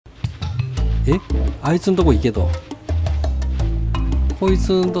あいつのとこ行けと。こいつ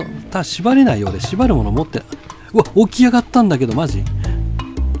のと、縛れないよ俺。縛るもの持ってない。うわ、起き上がったんだけど、マジ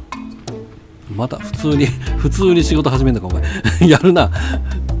また普通に仕事始めんのか、お前。やるな、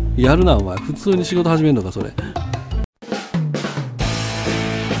お前。普通に仕事始めんのか、それ。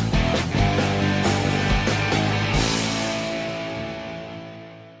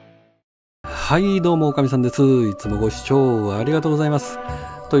はい、どうも、おかみさんです。いつもご視聴ありがとうございます。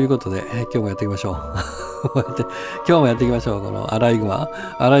ということで、今日もやっていきましょう。今日もやっていきましょう。このアライグマ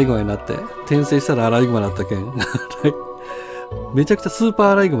になって、転生したらアライグマだったけん。めちゃくちゃスーパ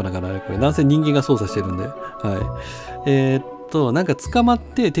ーアライグマだからね、これ。なんせ人間が操作してるんで。はい。なんか捕まっ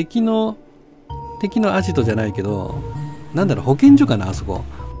て敵のアジトじゃないけど、なんだろう、保健所かな、あそこ。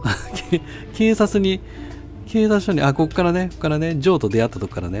警察署に、こっからね、ジョーと出会ったと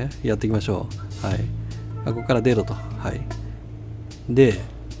こからね、やっていきましょう。はい。ここから出ろと。はい。で、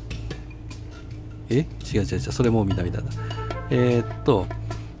違う、それもう見ただ。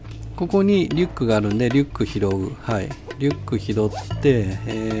ここにリュックがあるんで、リュック拾う。はい。リュック拾って、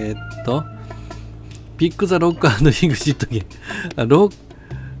ピックザロック&イグジットゲーム。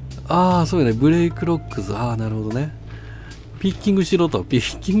そうよね、ブレイクロックズ。なるほどね。ピッキングしろと。ピ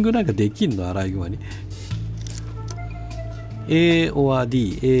ッキングなんかできんの、アライグマに。A or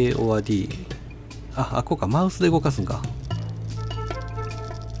D。こうか、マウスで動かすんか。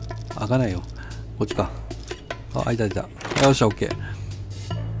開かないよ。こっちか。開いた。よっしゃ、オッケー。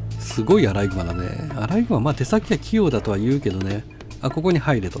すごいアライグマだね。アライグマ、まあ手先は器用だとは言うけどね。ここに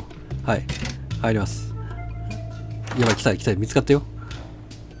入れと。はい。入ります。やばい、来た。見つかったよ。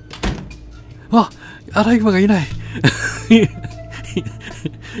アライグマがいない。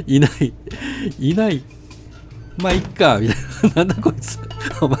いない。まあ、いっか、みたいな。なんだこいつ。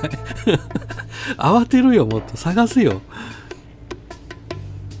お前。慌てるよ、もっと。探すよ。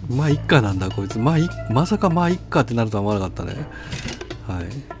まあ、いっかなんだ、こいつ。まさかまあ、いっかってなるとは思わなかったね。はい。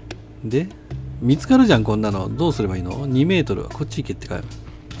で、見つかるじゃん、こんなの。どうすればいいの ?2 メートル。こっち行けってかよ。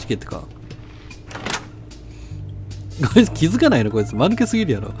こいつ気づかないのこいつ。間抜けすぎ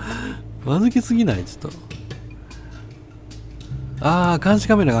るやろ。間抜けすぎないちょっと。監視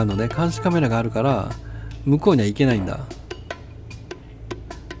カメラがあるのね。監視カメラがあるから、向こうには行けないんだ。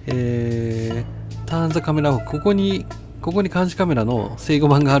ターンザカメラオフ。ここに監視カメラの制御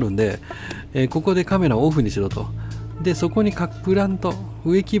盤があるんで、ここでカメラをオフにしろと。で、そこにプラント、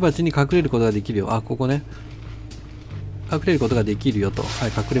植木鉢に隠れることができるよ。ここね。隠れることができるよと。は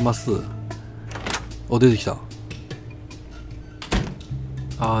い、隠れます。出てきた。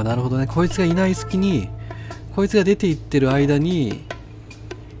なるほどね。こいつがいない隙に、こいつが出て行ってる間に、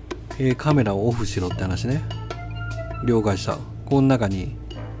カメラをオフしろって話ね。了解した。この中に。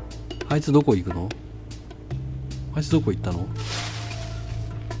あいつどこ行くの？あいつどこ行ったの？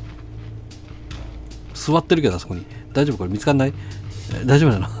座ってるけど、あそこに。大丈夫？これ見つかんない？大丈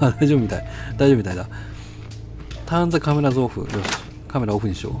夫なの？大丈夫みたいだ。ターンザカメラズオフ。よし。カメラオフ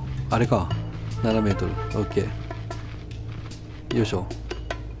にしよう。あれか。7メートル。オッケー。よいしょ。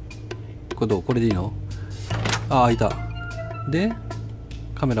これどう？これでいいの？開いた。で、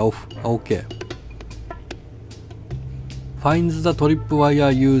カメラオフ。OK。Finds the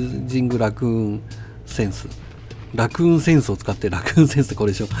tripwire using Raccoon sense。ラクーンセンスを使って、ラクーンセンスってこ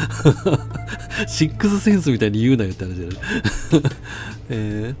れでしょ。シックスセンスみたいに言うなよって話だよ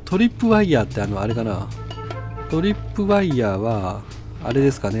ね。トリップワイヤーってあれかな。トリップワイヤーは、あれ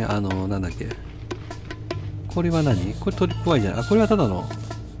ですかね。なんだっけ。これは何？これトリップワイヤー。これはただの、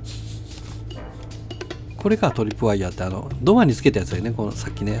これか、トリップワイヤーってドアにつけたやつだよね。このさ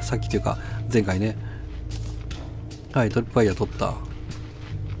っきというか、前回ね。はい、トリップワイヤー取った。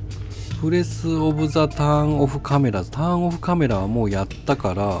プレスオブザターンオフカメラ。ターンオフカメラはもうやった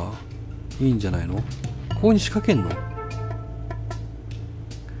から、いいんじゃないの？ここに仕掛けんの？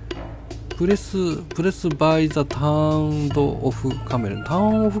プレスバイザターンドオフカメラ。ター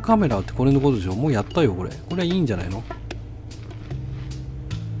ンオフカメラってこれのことでしょ？もうやったよ、これ。これはいいんじゃないの？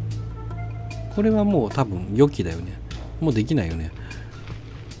これはもう多分良きだよね。もうできないよね。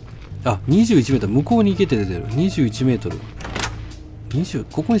21メートル。向こうに行けて出てる。21メートル。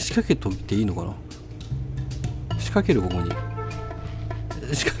ここに仕掛けといていいのかな？仕掛ける、ここに。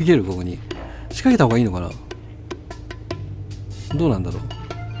仕掛けた方がいいのかな？どうなんだろ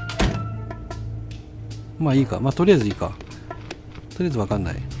う。まあいいか。とりあえずいいか。とりあえずわかん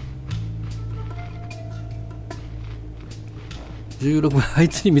ない。16、あい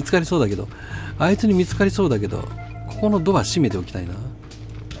つに見つかりそうだけど、ここのドア閉めておきたいな。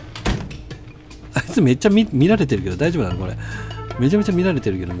あいつめっちゃ見られてるけど大丈夫なのこれ。めちゃめちゃ見られ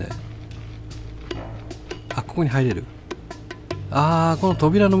てるけどね。ここに入れる。あー、この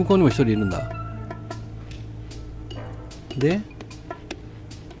扉の向こうにも一人いるんだ。で、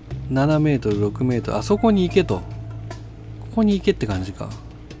7メートル、6メートル、あそこに行けと。ここに行けって感じか。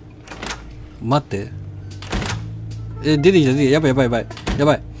待って。出てきた、出てきた。やばいやばいやばい。や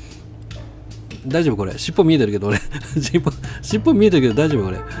ばい。大丈夫これ。尻尾見えてるけど俺。尻尾見えてるけど大丈夫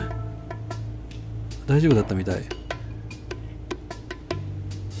これ。大丈夫だったみたい。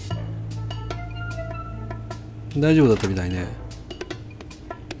大丈夫だったみたいね。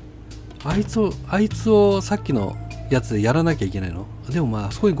あいつをさっきのやつでやらなきゃいけないの？でもまあ、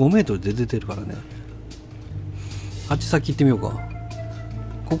あそこに5メートルで出てるからね。あっち先行ってみようか。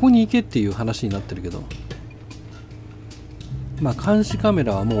ここに行けっていう話になってるけど。まあ、監視カメ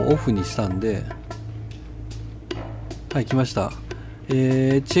ラはもうオフにしたんで。はい、来ました。チ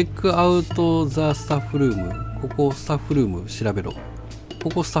ェックアウトザスタッフルーム。ここスタッフルーム調べろ。こ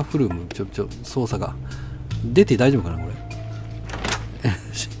こスタッフルーム。操作が。出て大丈夫かなこれ。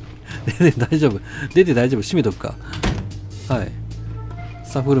出て大丈夫。出て大丈夫。閉めとくか。はい。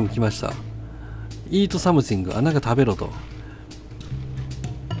スタッフルーム来ました。イートサムシング。あ、なんか食べろと。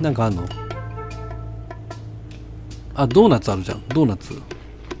なんかあんの？あ、ドーナツあるじゃん。ドーナツ。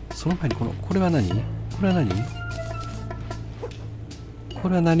その前にこれは何？これは何？こ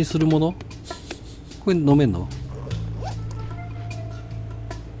れは何するもの？これ飲めんの？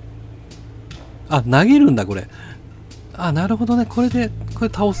あ、投げるんだ、これ。あ、なるほどね。これ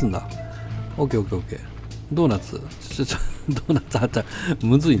倒すんだ。オッケーオッケーオッケー。ドーナツ。ドーナツ、あった。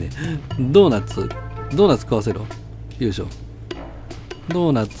むずいね。ドーナツ食わせろ。よいしょ。ド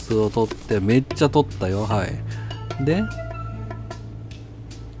ーナツを取って、めっちゃ取ったよ。はい。で、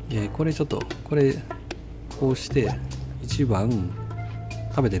これちょっと、これ、こうして、1番、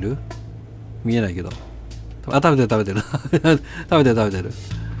食べてる？見えないけど。あ、食べてる。食べてる。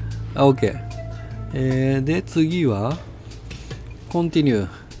あ、オッケー。で、次は、コンティニュ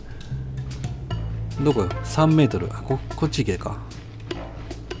ー。どこよ？ 3 メートル。あ、こっち行けか。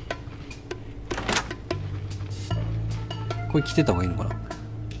これ来てた方がいいのかな？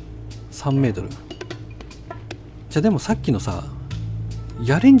 3 メートル。じゃあでもさっきのさ、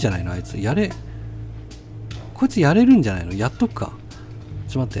やれんじゃないのあいつ。こいつやれるんじゃないの？やっとくか。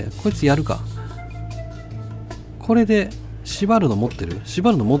ちょっと待って。こいつやるか。これで、縛るの持ってるよ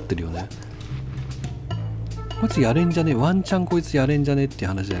ね。こいつやれんじゃねえ。ワンチャンこいつやれんじゃねえって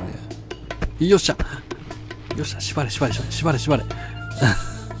話だよね。よっしゃよっしゃ、縛れ。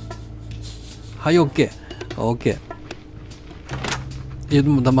はい、オッケー。オッケー。いや、で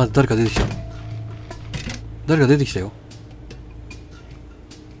も、まず誰か出てきたよ。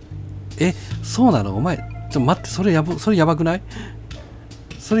そうなの？お前、ちょっと待って、それやばくない？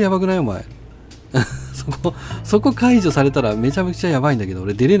お前。そこ解除されたらめちゃめちゃやばいんだけど、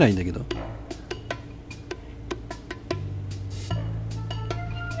俺出れないんだけど。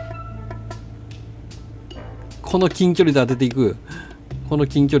この近距離で当てていく。この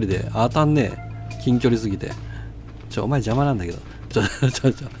近距離で当たんねえ。近距離すぎて。お前邪魔なんだけど。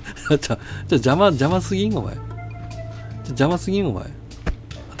邪魔すぎんお前。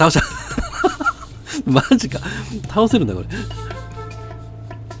倒した。マジか。倒せるんだこれ。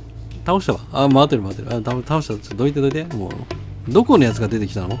倒したわ。あ、回ってる。あ、倒した。どいて。もう、どこのやつが出て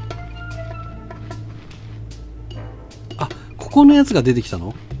きたの？あ、ここのやつが出てきた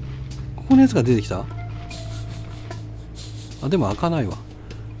の？あ、でも開かないわ。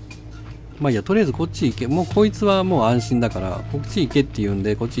まあいいや、とりあえずこっち行け。もうこいつはもう安心だから、こっち行けって言うん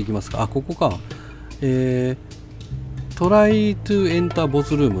で、こっち行きますか。あ、ここか。try to enter ボ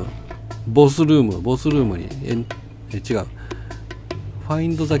スルームに、違う。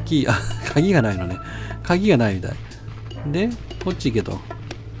find the key。あ、鍵がないのね。鍵がないみたい。で、こっち行けと。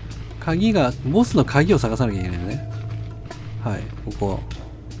ボスの鍵を探さなきゃいけないのね。はい、ここ。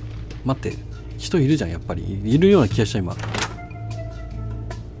待って、人いるじゃん、やっぱり。いるような気がした、今。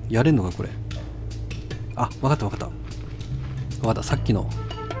やれんのか、これ。あ、わかった。さっきの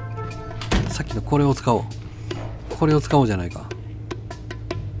これを使おう。じゃないか。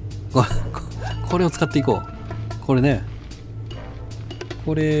これを使っていこう。これね。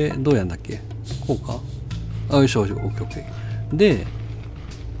これ、どうやんだっけ？こうか？あ、よいしょ。オッケーオッケー。で、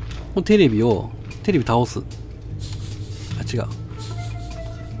テレビ倒す。あ、違う。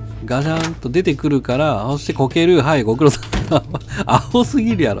ガシャンと出てくるから、そしてこける。はい、ご苦労さん。アホす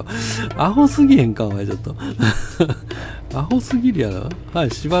ぎるやろ。アホすぎへんか、お前ちょっと。アホすぎるやろ。は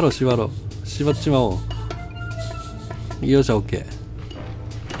い、縛っちまおう。よっしゃ、オッケー。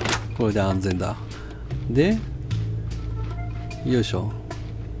これで安全だ。で、よいしょ。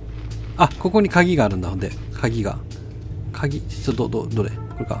あ、ここに鍵があるんだ。ほんで、鍵、ちょっとどれこ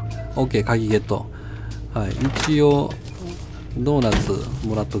れか。オッケー、鍵ゲット。はい、一応、ドーナツ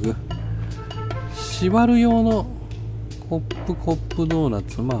もらっとく。縛る用のコップドーナ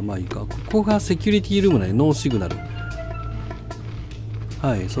ツ、まあまあいいか。ここがセキュリティルームね。ノーシグナル。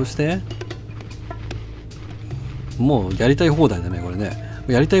はい、そしてもうやりたい放題だね、これね。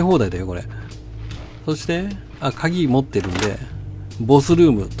やりたい放題だよ、これ。そして鍵持ってるんでボスル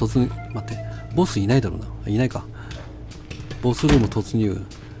ーム突入。待って、ボスいないだろうな。いないか。ボスルーム突入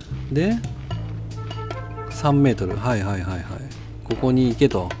で3メートル。はいはいはいはい。ここに行け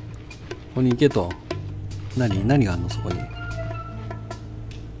と。ここに行けと。何があんのそこに。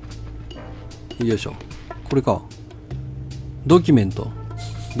よいしょ。これか。ドキュメント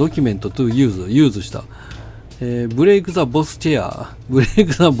to use した。ブレイクザボスチェア。ボ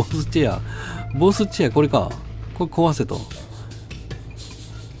スチェア、これか。これ壊せと。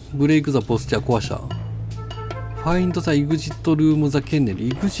ブレイクザボスチェア壊した。ファインドザエグジットルームザケンネル。エ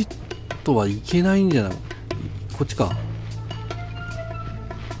グジットはいけないんじゃない？こっちか。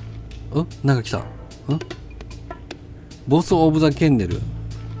なんか来た。ボスオブザケンネル。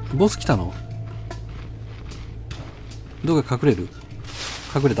ボス来たの？どこか隠れる？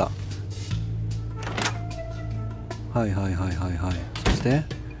隠れた。はいはいはいはいはい。そして、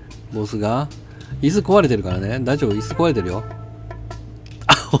ボスが、椅子壊れてるからね。大丈夫？椅子壊れてるよ。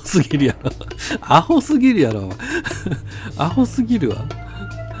アホすぎるやろ。アホすぎるやろ。アホすぎるわ。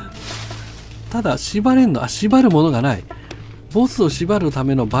ただ、縛れんの？縛るものがない。ボスを縛るた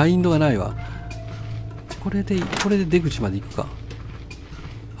めのバインドがないわ。これで出口まで行くか。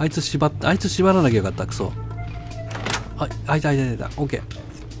あいつ縛らなきゃよかった。クソ。あいた。オッケー。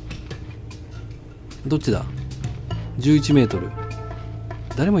どっちだ？ 11 メートル。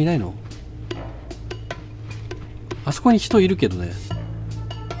誰もいないの？あそこに人いるけどね。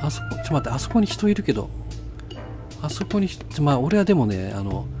ちょっと待って、あそこに人いるけど。まあ俺はでもね、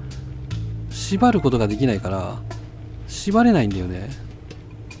縛ることができないから、縛れないんだよね。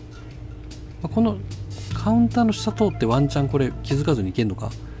このカウンターの下通ってワンチャンこれ気づかずに行けんの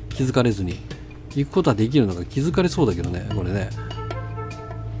か？気づかれずに。行くことはできるのか？気づかれそうだけどね、これね。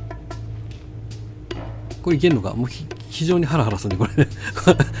これいけんのか？もう非常にハラハラするね、これね。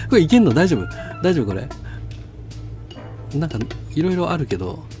これいけんの？大丈夫これ。なんか、いろいろあるけ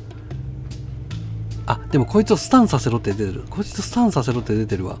ど。でもこいつをスタンさせろって出てる。スタンさせろって出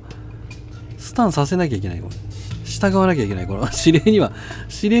てるわ。スタンさせなきゃいけない。これ従わなきゃいけない。この指令には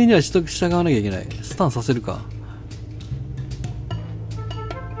従わなきゃいけない。スタンさせるか。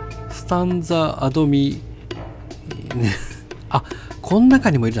スタンザアドミ、ね。この中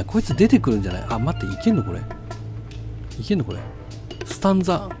にもいるじゃん。こいつ出てくるんじゃない？待って、いけんのこれ。スタン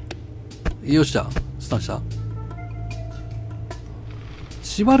ザ。よっしゃ。スタンした。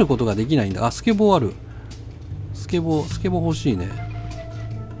縛ることができないんだ。スケボーある。スケボー欲しいね。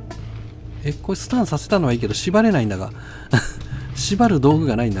これスタンさせたのはいいけど、縛れないんだが。縛る道具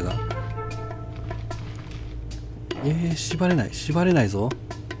がないんだが。縛れないぞ。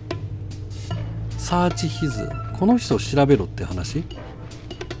サーチヒズ。この人を調べろって話？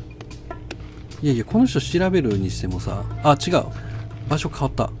この人調べるにしてもさ、違う。場所変わ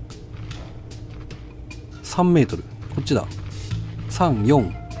った。3メートル。こっちだ。3、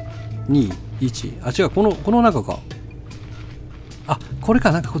4、2、1。違う。この中か。これ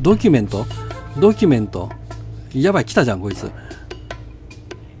か。なんかドキュメント。やばい、来たじゃん、こいつ。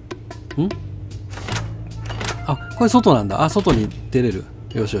これ外なんだ。外に出れる。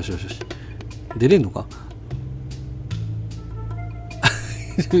よし。出れんのか？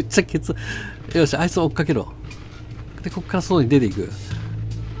めっちゃケツ。よし、あいつを追っかけろ。で、こっから外に出ていく。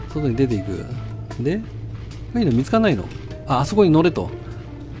で、こういうの見つかんないの？あそこに乗れと。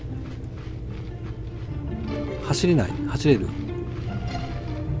走れる。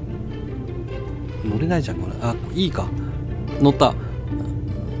乗れないじゃん、これ。いいか。乗った。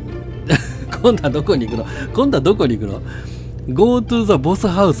今度はどこに行くの？ Go to the boss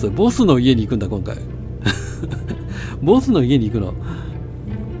house。ボスの家に行くんだ、今回。ボスの家に行くの。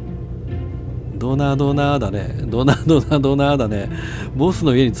ドナーだね。ドナーだね。ボス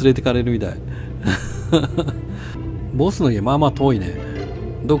の家に連れてかれるみたい。ボスの家、まあまあ遠いね。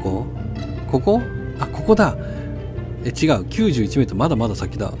どこ？ここ？ここだ。違う。91メートル。まだまだ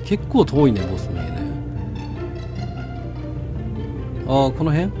先だ。結構遠いね、ボスの家ね。こ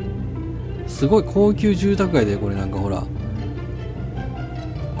の辺？すごい高級住宅街だよ、これなんかほら。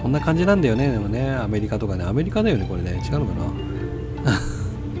こんな感じなんだよね、でもね。アメリカとかね。アメリカだよね、これね。違うのかな。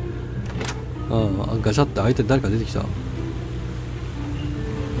ガチャって開いて誰か出てきた。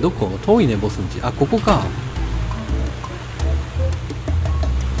どこ？遠いね、ボスんち。ここか。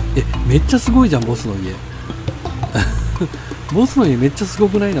めっちゃすごいじゃん、ボスの家。ボスの家めっちゃすご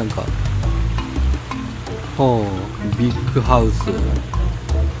くない？なんか。ほう、ビッグハウス。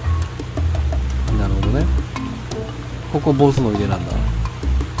なるほどね。ここボスの家なんだ。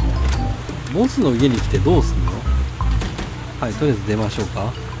ボスの家に来てどうすんの？はい、とりあえず出ましょう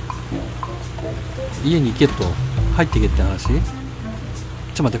か。家に行けと。入ってけって話？ちょっ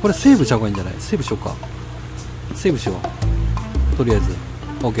と待って、これセーブした方がいいんじゃない？セーブしようか。セーブしよう。とりあえず。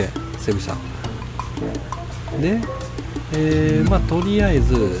OK。セーブした。で、まあ、とりあえ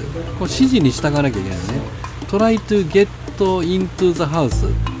ず、これ指示に従わなきゃいけないね。try to get into the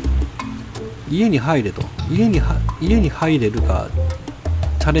house。家に入れと。家に入れるか、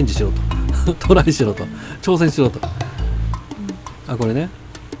チャレンジしろと。トライしろと。挑戦しろと。あ、これね。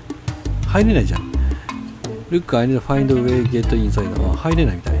入れないじゃん。Look, I need to find a way to get inside. 入れ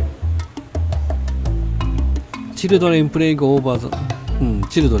ないみたい。Children playing over the...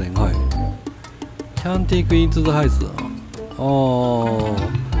 Children、はい。Can take into the house.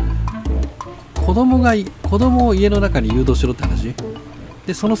 子供を家の中に誘導しろって話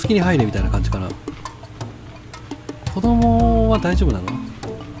で、その隙に入れみたいな感じかな。子供は大丈夫なの？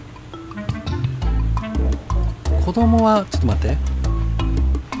子供は、ちょっと待って。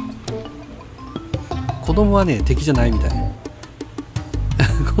子供はね、敵じゃないみたい。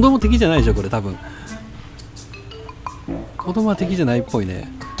子供敵じゃないでしょ、これ多分。子供は敵じゃないっぽいね。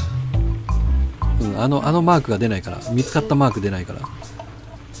あのマークが出ないから。見つかったマーク出ないから。ね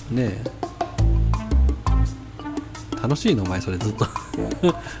え。楽しいのお前それずっと。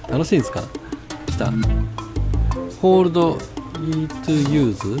楽しいんですか？来た。Hold it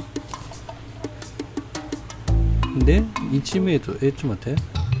use で、1メートル。ちょっと待って。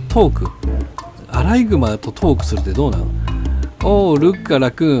トーク。アライグマとトークするってどうなの？おー、ルッカ、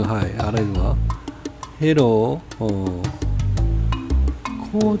ラクーン。はい、アライグマ。ヘロー。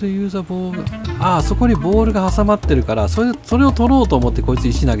コードユーザーボール。ああ、そこにボールが挟まってるから、それを取ろうと思ってこいつ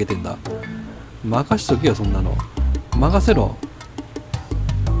石投げてんだ。任しとけよ、そんなの。任せろ。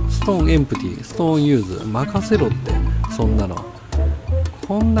ストーンエンプティ、ストーンユーズ。任せろって、そんなの。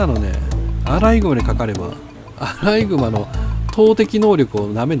こんなのね、アライグマにかかれば、アライグマの投擲能力を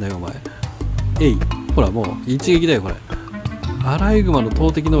なめんなよ、お前。えい。ほら、もう一撃だよ、これ。アライグマの投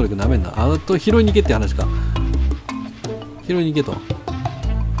擲能力なめんな。あと、拾いに行けって話か。拾いに行けと。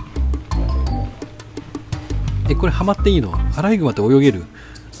これハマっていいの？アライグマって泳げる？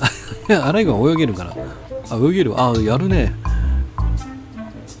アライグマ泳げるかな？あ、泳げる。あ、やるね。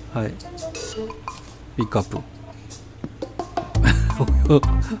はい。ピックアップ。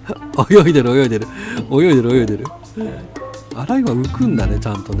泳いでる。アライグマ浮くんだね、ち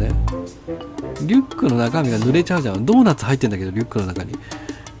ゃんとね。リュックの中身が濡れちゃうじゃん。ドーナツ入ってんだけど、リュックの中に。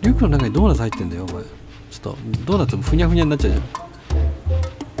リュックの中にドーナツ入ってんだよ、お前。ちょっと、ドーナツふにゃふにゃになっちゃうじゃん。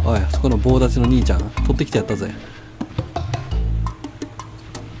おい、そこの棒立ちの兄ちゃん、取ってきてやったぜ。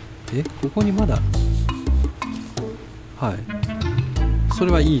ここにまだ。はい。そ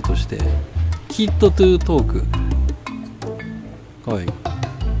れはいいとして。キットトゥートーク。はい。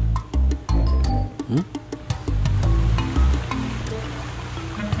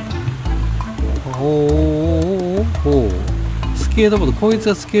スケートボード、こいつ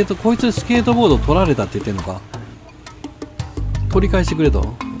にスケートボードを取られたって言ってんのか。取り返してくれ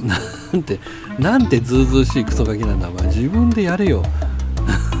と。なんてずうずうしいクソガキなんだ、お前。自分でやれよ。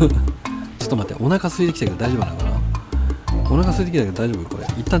ちょっと待って、お腹空いてきたけど大丈夫なのかな。お腹空いてきたけど大丈夫これ。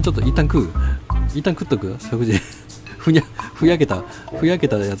一旦食う。一旦食っとく食事。ふやけた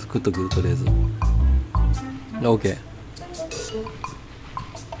やつ食っとく、とりあえず。OK。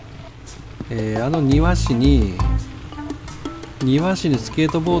庭師にスケ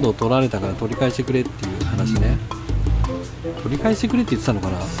ートボードを取られたから取り返してくれっていう話ね。取り返してくれって言ってたのか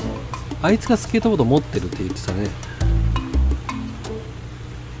な。あいつがスケートボード持ってるって言ってたね。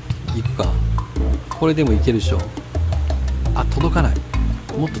行くか。これでもいけるでしょ。あ、届かない。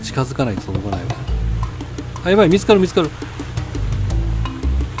もっと近づかないと届かないわ。あ、やばい、見つかる。あ、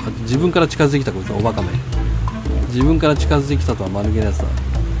自分から近づいてきた、こいつ。おバカめ。自分から近づいてきたとは間抜けなやつだ。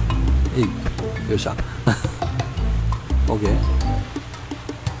えい。よっしゃ。OK。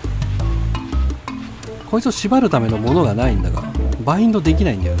こいつを縛るためのものがないんだが、バインドでき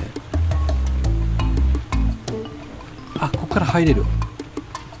ないんだよね。あ、ここから入れる。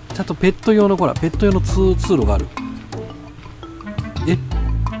ちゃんとペット用の通路がある。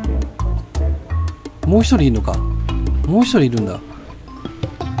もう一人いるのか。もう一人いるんだ。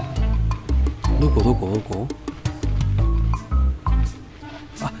どこ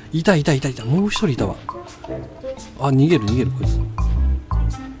あ、いた。もう一人いたわ。あ、逃げるこいつ。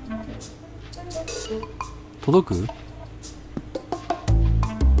届く？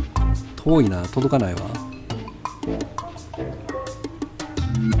遠いな、届かないわ。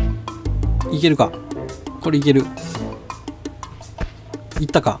いけるか。これいける。いっ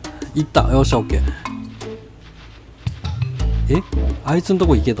たか。いった。よっしゃ、オッケー。あいつのと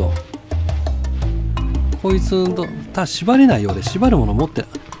こ行けと。こいつのと、縛れないよ、俺。縛るもの持ってない。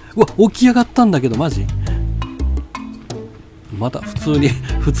うわ、起き上がったんだけど、マジまた、普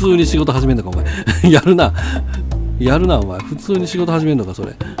通に仕事始めんのか、お前。やるな、お前。普通に仕事始めんのか、そ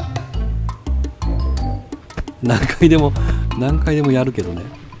れ。何回でもやるけどね。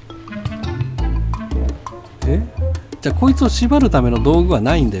じゃあ、こいつを縛るための道具は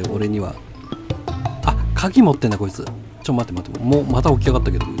ないんだよ、俺には。あ、鍵持ってんだ、こいつ。待って。もう、また起き上がっ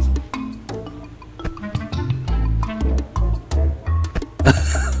たけど、こいつ。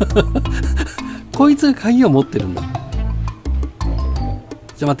こいつが鍵を持ってるんだ。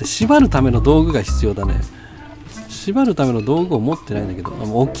じゃあ待って、縛るための道具が必要だね。縛るための道具を持ってないんだけど、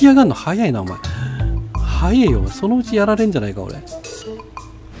起き上がるの早いな、お前。早いよ、そのうちやられんじゃないか、俺。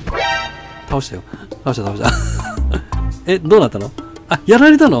倒した。どうなったの？あ、やら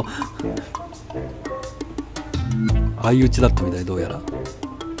れたの？相打ちだったみたい、どうやら。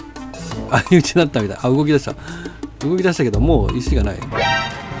相打ちだったみたい。あ、動き出したけど、もう石がない。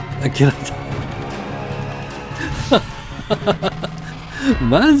あ、蹴られた。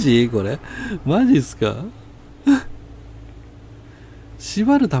マジこれマジっすか？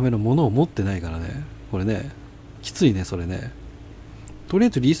縛るためのものを持ってないからね。これね。きついね、それね。とりあえ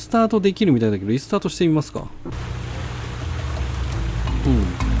ずリスタートできるみたいだけど、リスタートしてみますか。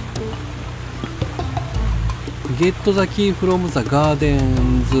Get the key from the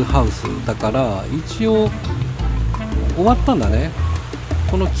garden's house だから、一応、終わったんだね。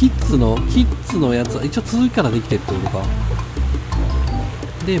このキッズのやつは一応続きからできてるってことか。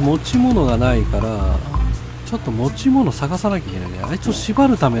で、持ち物がないから、ちょっと持ち物探さなきゃいけないね。あいつを縛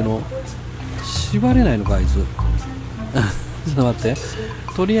るための、縛れないのか、あいつ。ちょっと待って。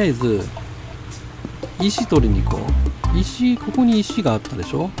とりあえず、石取りに行こう。ここに石があったで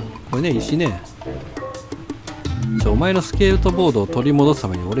しょ？これね、石ね。お前のスケートボードを取り戻すた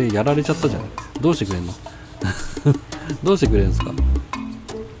めに俺やられちゃったじゃん。どうしてくれんの？どうしてくれるんですか？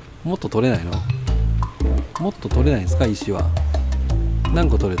もっと取れないの？もっと取れないんですか？石は。何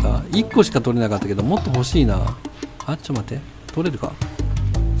個取れた？ 1 個しか取れなかったけど、もっと欲しいな。あ、ちょっと待って。取れるか？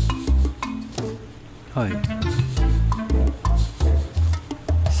はい。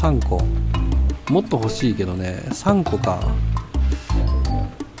3個。もっと欲しいけどね。3個か。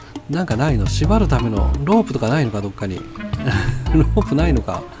なんかないの？縛るためのロープとかないのか？どっかに。ロープないの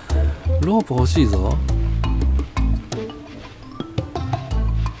か？ロープ欲しいぞ。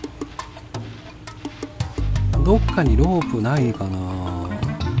どっかにロープないかな。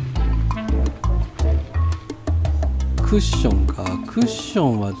クッションか。クッショ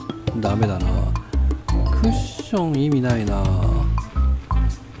ンはダメだな。クッション意味ないな。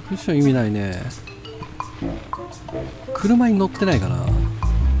クッション意味ないね。車に乗ってないかな。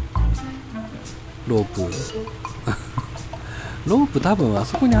ロープ。ロープ多分あ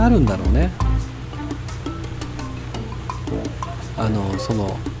そこにあるんだろうね。そ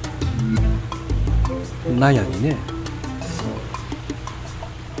の納屋にね。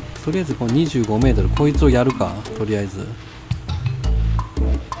とりあえずこの25メートル、こいつをやるか。とりあえず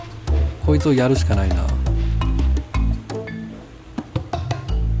こいつをやるしかないな。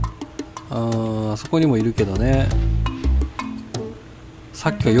あそこにもいるけどね。さ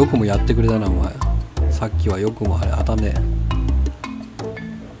っきはよくもやってくれたな、お前。さっきはよくもあれ当たんねえ。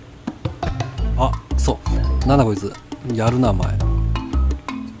あ、そうなんだこいつ。やるな、お前。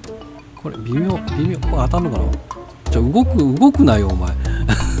これ微妙。これ当たんのかな。動くなよ、お前。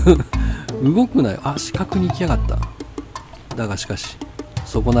動くなよ。あ、四角に行きやがった。だがしかし、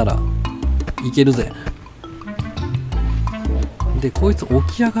そこならいけるぜ。で、こいつ起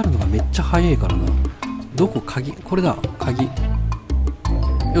き上がるのがめっちゃ早いからな。どこ？鍵。これだ、鍵。よ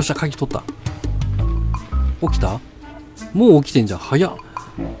っしゃ、鍵取った。起きた？もう起きてんじゃん。早っ。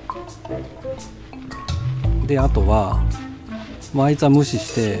で、あとは、あいつは無視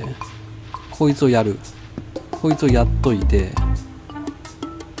して、こいつをやる。こいつをやっといて、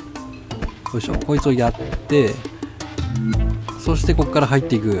よいしょ、こいつをやって、そしてここから入っ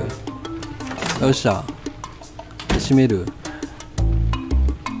ていく。よっしゃ。閉める。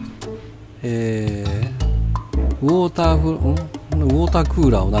ウォータークー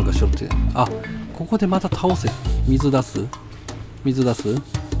ラーをなんかしろって。あ、ここでまた倒せ。水出す。は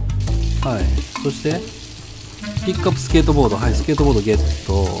い。そして、ピックアップスケートボード。はい、スケートボードゲッ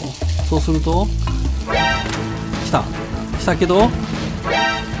ト。そうすると、来たけど、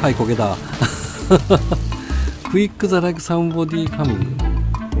はい、こけた。クイックザライクサウンボディカミング。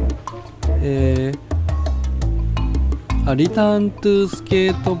リターントゥス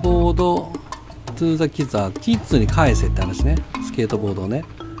ケートボードトゥーザキッズ、あ、キッズに返せって話ね。スケートボードをね。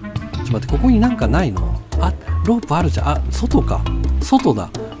ちょっと待って、ここになんかないの？あ、ロープあるじゃん。あ、外か。外だ。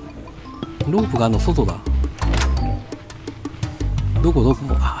ロープがあるの外だ。どこ？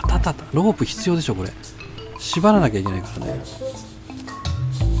あ、あった。ロープ必要でしょ、これ。縛らなきゃいけないからね。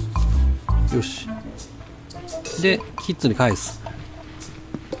よし。で、キッズに返す。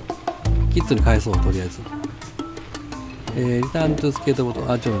キッズに返そう、とりあえず。リターントゥスケートボー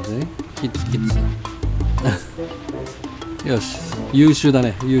ド。あ、ちょっと待ってね。キッズ。よし。優秀だ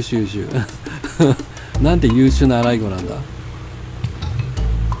ね。優秀。なんて優秀なアライグマなんだ。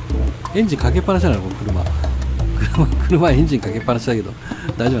エンジンかけっぱなしなの、この車エンジンかけっぱなしだけど、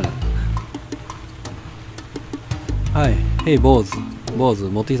大丈夫なの？はい。ヘイ、坊主、持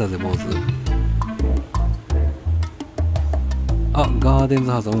ってきたぜ、坊主。あ、ガーデンズ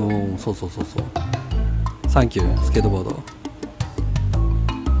ハウス、そう。サンキュー、スケートボード。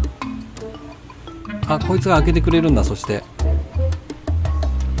あ、こいつが開けてくれるんだ、そして。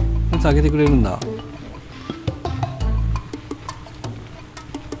こいつ開けてくれるんだ。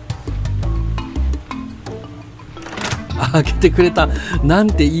開けてくれた。なん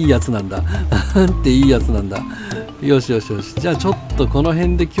ていいやつなんだ。よし。じゃあちょっとこの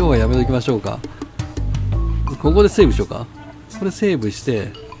辺で今日はやめときましょうか。ここでセーブしようか。これセーブし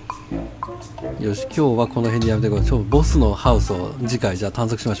て、よし、今日はこの辺でやめておこう。ボスのハウスを次回じゃあ探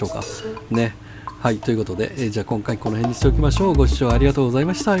索しましょうか。ね。はい、ということで、じゃあ今回この辺にしておきましょう。ご視聴ありがとうござい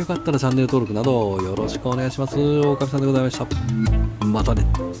ました。よかったらチャンネル登録などよろしくお願いします。大神さんでございました。またね。